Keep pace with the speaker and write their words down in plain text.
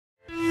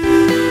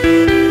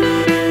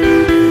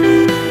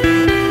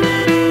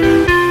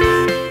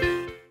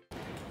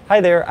Hi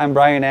there, I'm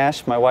Brian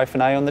Ash. My wife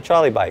and I own the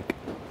Trolley bike.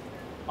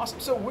 Awesome.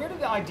 So where did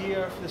the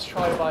idea for this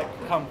trolley bike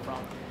come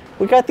from?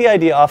 We got the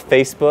idea off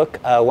Facebook.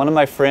 One of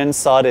my friends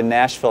saw it in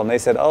Nashville and they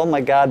said, oh my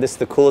God, this is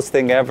the coolest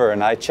thing ever.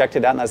 And I checked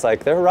it out and I was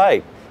like, they're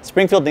right.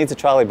 Springfield needs a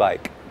trolley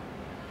bike.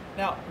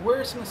 Now, where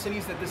are some of the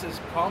cities that this is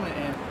prominent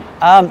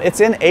in?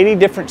 It's in 80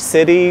 different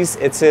cities.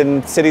 It's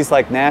in cities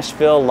like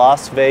Nashville,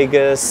 Las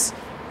Vegas,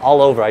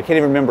 all over. I can't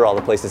even remember all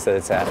the places that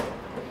it's at.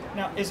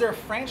 Now, is there a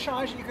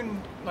franchise you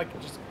can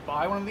just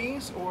buy one of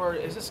these, or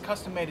is this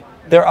custom made?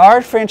 There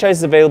are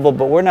franchises available,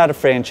 but we're not a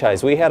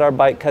franchise. We had our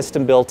bike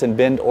custom built in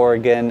Bend,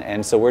 Oregon,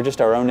 and so we're just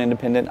our own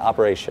independent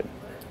operation.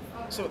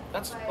 So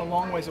that's a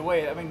long ways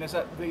away. I mean, does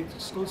that they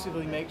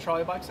exclusively make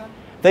trolley bikes then?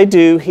 They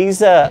do.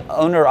 He's a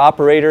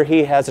owner-operator.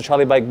 He has a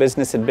trolley bike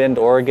business in Bend,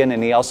 Oregon,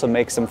 and he also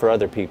makes them for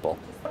other people.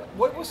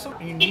 What was so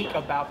unique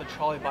about the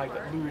trolley bike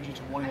that lured you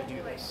to wanting to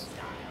do this?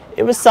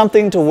 It was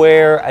something to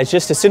where as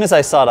soon as I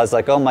saw it, I was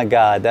like, oh my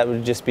God, that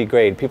would just be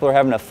great. People are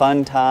having a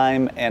fun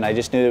time, and I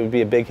just knew it would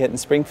be a big hit in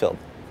Springfield.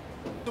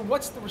 So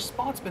what's the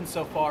response been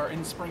so far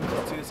in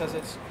Springfield to this as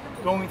it's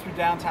going through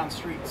downtown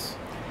streets?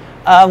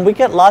 We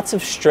get lots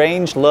of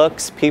strange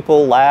looks.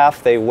 People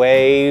laugh, they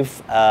wave.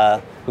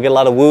 We get a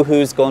lot of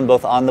woohoos going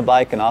both on the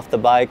bike and off the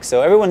bike,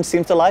 so everyone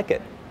seems to like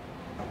it.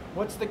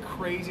 What's the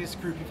craziest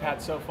group you've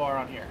had so far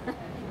on here?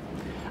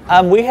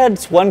 We had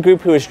one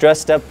group who was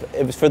dressed up,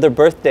 it was for their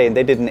birthday, and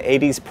they did an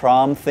 80s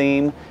prom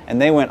theme,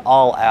 and they went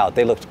all out.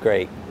 They looked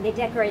great. They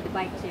decorated the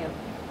bike too.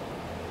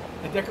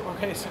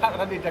 Okay, so how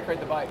did they decorate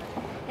the bike?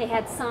 They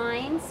had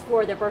signs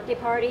for their birthday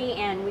party,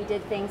 and we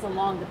did things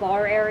along the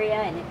bar area,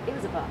 and it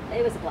was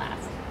a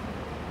blast.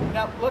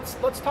 Now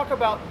let's talk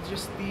about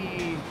just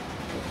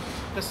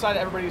the side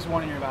that everybody's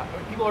wondering about.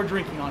 People are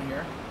drinking on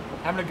here,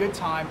 having a good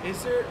time.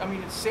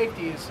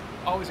 Safety is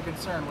always a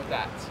concern with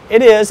that.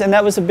 It is, and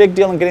that was a big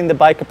deal in getting the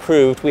bike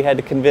approved. We had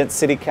to convince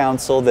City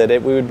Council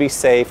that we would be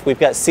safe. We've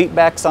got seat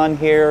backs on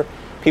here.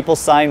 People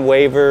sign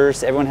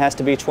waivers. Everyone has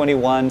to be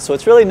 21. So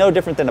it's really no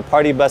different than a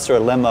party bus or a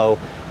limo,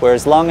 where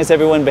as long as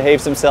everyone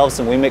behaves themselves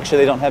and we make sure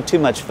they don't have too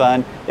much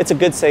fun, it's a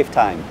good, safe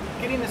time.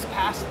 Getting this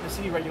past the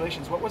city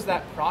regulations, what was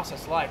that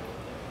process like?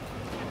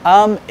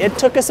 It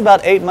took us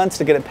about 8 months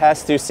to get it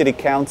passed through City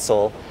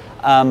Council.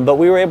 But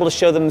we were able to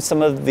show them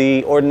some of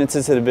the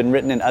ordinances that have been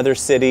written in other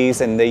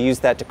cities, and they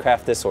used that to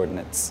craft this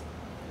ordinance.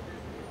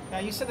 Now,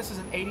 you said this is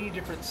in 80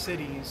 different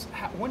cities.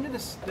 When did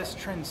this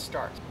trend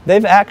start?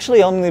 They've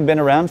actually only been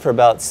around for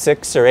about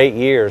 6 or 8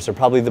 years, or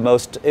probably the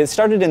most. It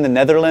started in the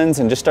Netherlands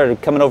and just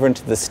started coming over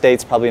into the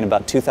States probably in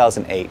about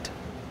 2008.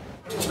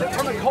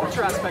 From a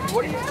culture aspect,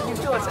 what do you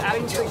feel it's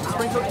adding to the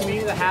Springfield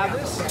community to have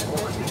this?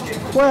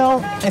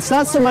 Well, it's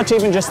not so much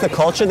even just the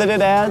culture that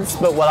it adds,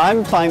 but what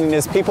I'm finding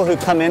is people who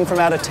come in from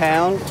out of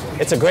town,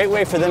 it's a great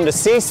way for them to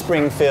see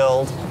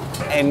Springfield,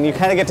 and you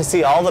kind of get to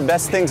see all the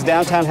best things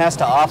downtown has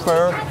to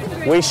offer.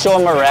 We show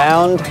them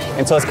around,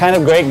 and so it's kind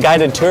of great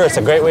guided tour. It's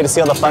a great way to see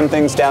all the fun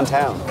things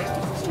downtown.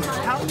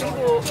 How many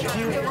people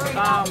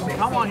who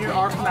come on here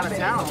are from out of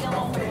town?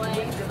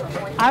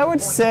 I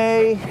would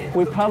say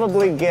we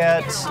probably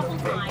get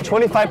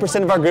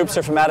 25% of our groups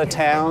are from out of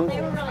town,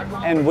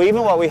 and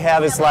what we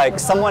have is like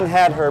someone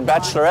had her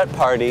bachelorette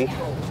party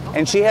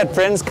and she had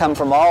friends come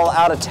from all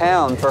out of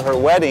town for her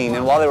wedding,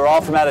 and while they were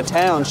all from out of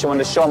town, she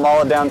wanted to show them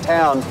all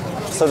downtown,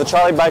 so the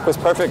trolley bike was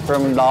perfect for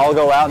them to all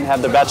go out and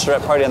have their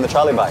bachelorette party on the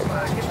trolley bike.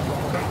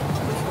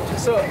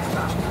 So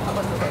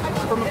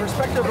from a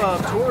perspective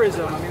of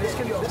tourism, this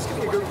could be a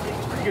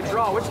pretty good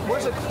draw.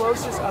 Where's the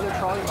closest other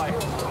trolley bike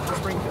to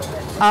Springfield?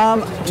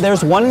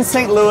 There's one in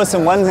St. Louis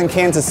and one's in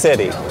Kansas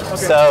City, okay.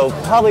 So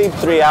probably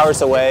 3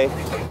 hours away.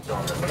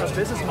 The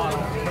business model,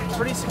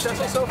 pretty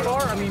successful so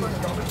far?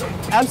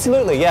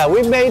 Absolutely, yeah.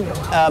 We've made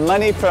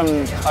money from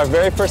our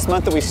very first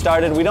month that we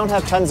started. We don't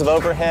have tons of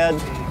overhead.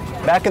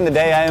 Back in the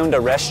day, I owned a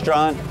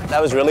restaurant.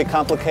 That was really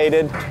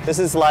complicated. This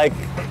is like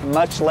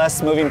much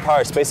less moving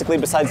parts. Basically,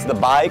 besides the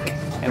bike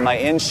and my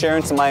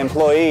insurance and my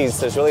employees,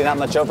 there's really not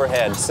much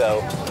overhead. So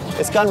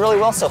it's gone really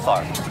well so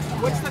far.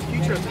 What's the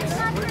future of this?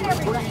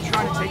 Where are you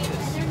trying to take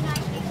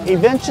this?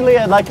 Eventually,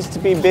 I'd like us to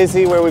be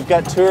busy where we've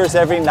got tours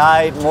every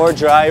night, more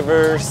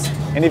drivers,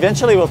 and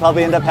eventually we'll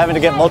probably end up having to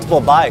get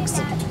multiple bikes.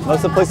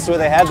 Most of the places where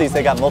they have these,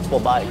 they got multiple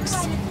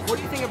bikes. What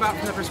do you think about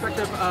from the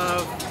perspective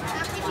of,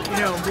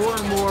 more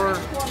and more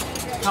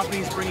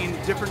companies bringing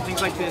different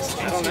things like this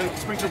into the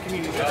Springfield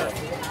community?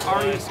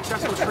 Are these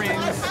successful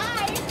trends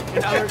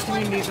in other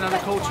communities and other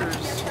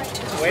cultures?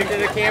 Wave to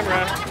the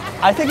camera.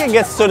 I think it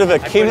gets sort of a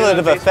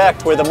cumulative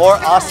effect where the more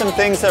awesome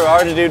things there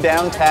are to do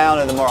downtown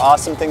and the more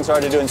awesome things there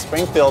are to do in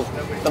Springfield,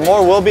 the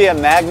more we'll be a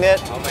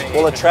magnet.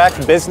 We'll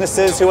attract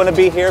businesses who want to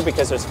be here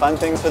because there's fun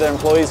things for their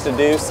employees to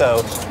do.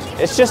 So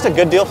it's just a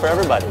good deal for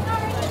everybody.